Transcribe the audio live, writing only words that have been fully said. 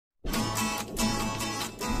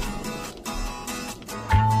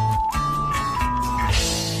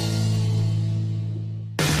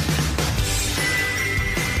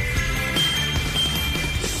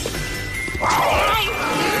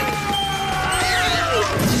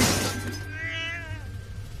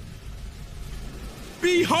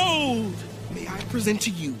Behold, may I present to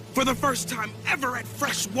you, for the first time ever at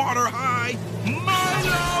Freshwater High,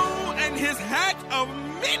 Milo and his hat of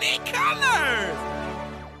many colors!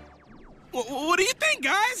 What do you think,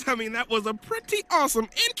 guys? I mean, that was a pretty awesome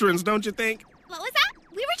entrance, don't you think? What was that?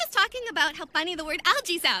 We were just talking about how funny the word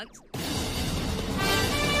algae sounds.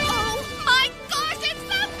 Oh my gosh, it's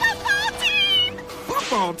the football team!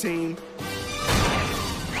 Football team?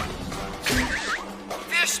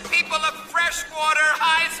 Fish people of Freshwater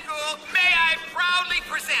High School, may I proudly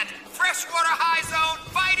present Freshwater High Zone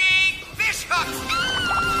Fighting Fish Hooks!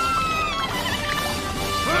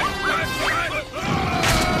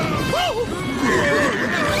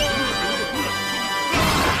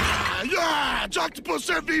 Yeah! Joctopus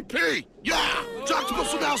MVP! Yeah!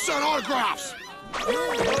 Joctopus will now sign autographs!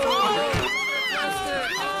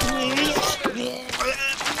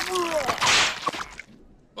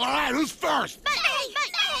 All right, who's first? Me!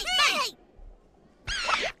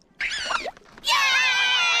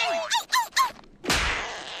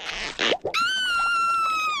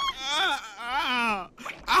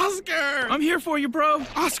 Oscar! I'm here for you, bro.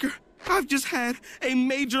 Oscar, I've just had a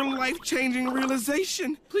major life-changing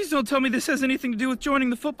realization. Please don't tell me this has anything to do with joining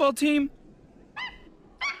the football team.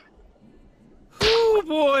 Oh,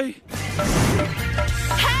 boy. Hey!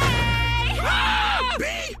 Ah! B!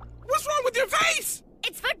 What's wrong with your face?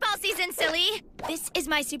 It's football season, silly! This is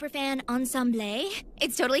my superfan ensemble.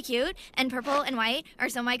 It's totally cute, and purple and white are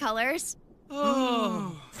so my colors.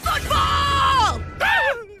 Oh. Football!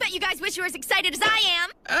 Bet you guys wish you were as excited as I am.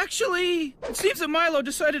 Actually, it seems that Milo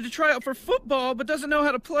decided to try out for football but doesn't know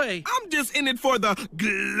how to play. I'm just in it for the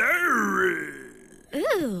glory.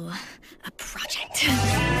 Ooh, a project.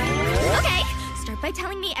 Okay, start by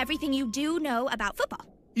telling me everything you do know about football.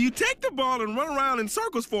 You take the ball and run around in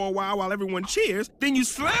circles for a while everyone cheers. Then you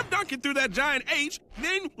slam dunk it through that giant H.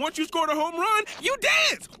 Then, once you scored a home run, you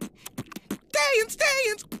dance. Dance.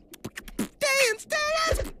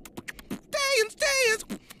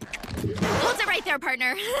 Hold it right there,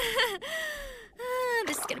 partner.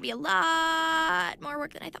 This is gonna be a lot more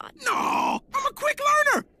work than I thought. No, I'm a quick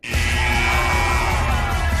learner.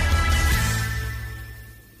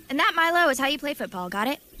 And that, Milo, is how you play football, got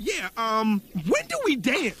it? Yeah, when do we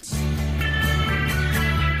dance?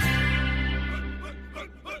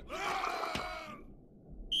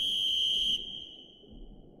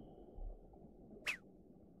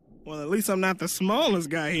 Well, at least I'm not the smallest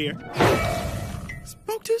guy here.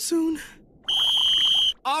 Spoke too soon.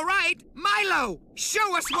 All right, Milo,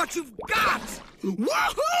 show us what you've got!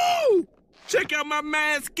 Woohoo! Check out my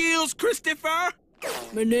mad skills, Christopher.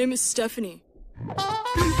 My name is Stephanie.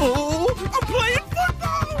 Oh, I'm playing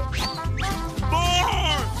football!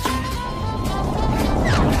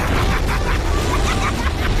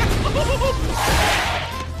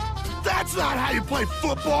 That's not how you play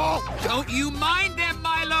football! Don't you mind them,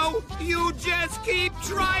 Milo! You just keep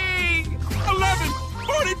trying! 11,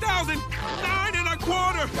 40,000, 9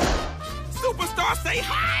 1/4. Superstar, say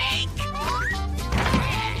hike!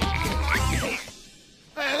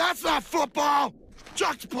 Hey, that's not football!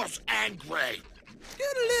 Joctopus angry!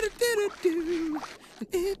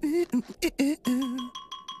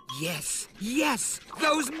 Yes,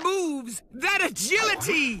 those moves, that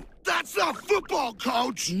agility! That's not football,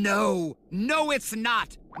 Coach! No, it's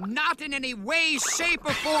not. Not in any way, shape,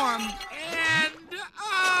 or form. And,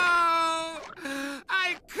 oh,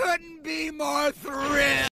 I couldn't be more thrilled.